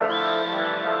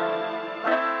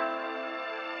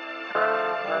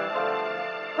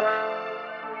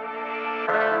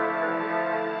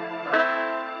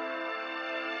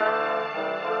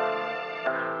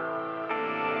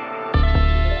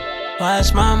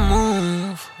Watch my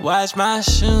move, watch my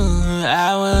shoe.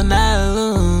 I will not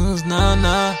lose, no,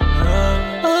 no.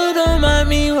 Oh, don't mind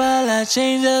me while I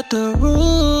change up the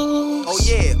rules. Oh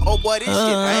yeah, oh boy, this shit,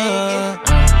 man.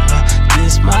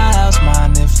 This my house,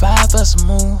 mind if I bust a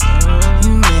move.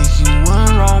 You make you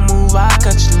one wrong move, I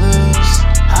cut you loose.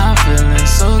 I'm feeling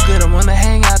so good, I wanna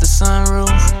hang out the sunroof.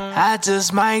 I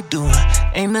just might do it,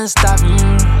 ain't nothing stopping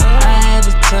you. I had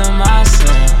to tell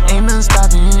myself, ain't nothing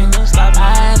stopping you.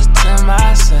 I had to tell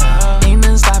myself, ain't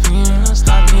nothing stopping you.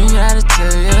 You gotta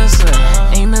tell yourself,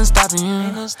 ain't nothing stopping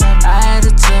you. I had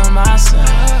to tell myself,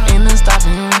 ain't nothing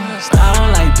stopping you. I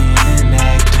don't like being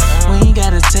inactive. We ain't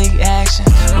gotta take action,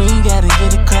 we ain't gotta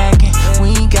get it cracking, we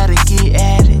ain't gotta get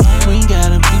at it, we ain't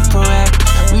gotta be proactive.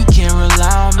 We can't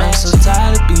rely on man. I'm so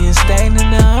tired of being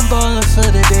stagnant. Now I'm ballin' for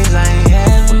the days I ain't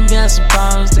having. We got some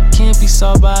problems that can't be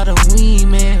solved by the weed,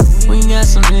 man. We got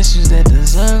some issues that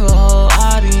deserve a whole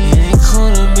audience. It ain't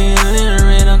cool to be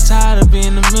illiterate. I'm tired of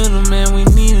being the middleman. We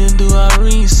need to do our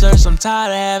research. I'm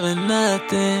tired of having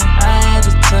nothing. I had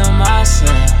to tell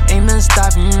myself, ain't nothing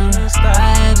stopping you. I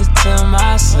had to tell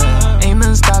myself, ain't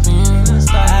nothing stopping you.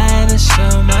 I had to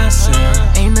show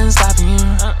myself, ain't nothing stopping you.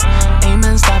 Ain't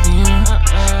nothing stopping you.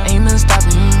 Ain't nothing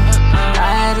stopping you.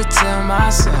 I had to tell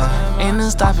myself, ain't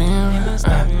nothing stopping you.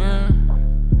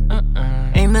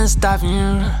 Ain't nothing stopping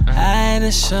you. I had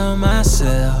to show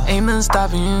myself, ain't nothing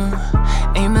stopping you.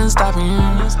 Ain't nothing stopping you.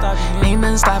 Ain't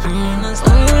nothing stopping you.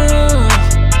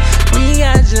 We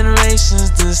got generations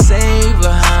to save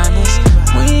behind us.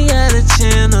 We gotta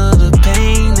channel the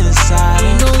pain inside.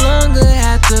 We no longer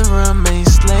have to remain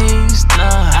slaves.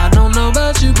 Nah, I don't know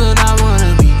about you, but I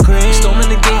wanna be great. Storming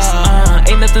the gates,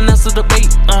 ain't nothing else to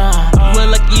debate. Well,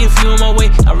 lucky if you on my way.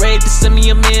 I ready to send me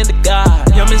a man to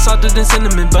God. Y'all been salter than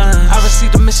cinnamon buns. I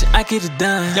received the mission, I get it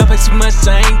done. Y'all play too much,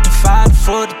 I ain't the 5, the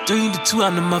 4, the 3, the 2.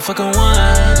 I'm the motherfucking one.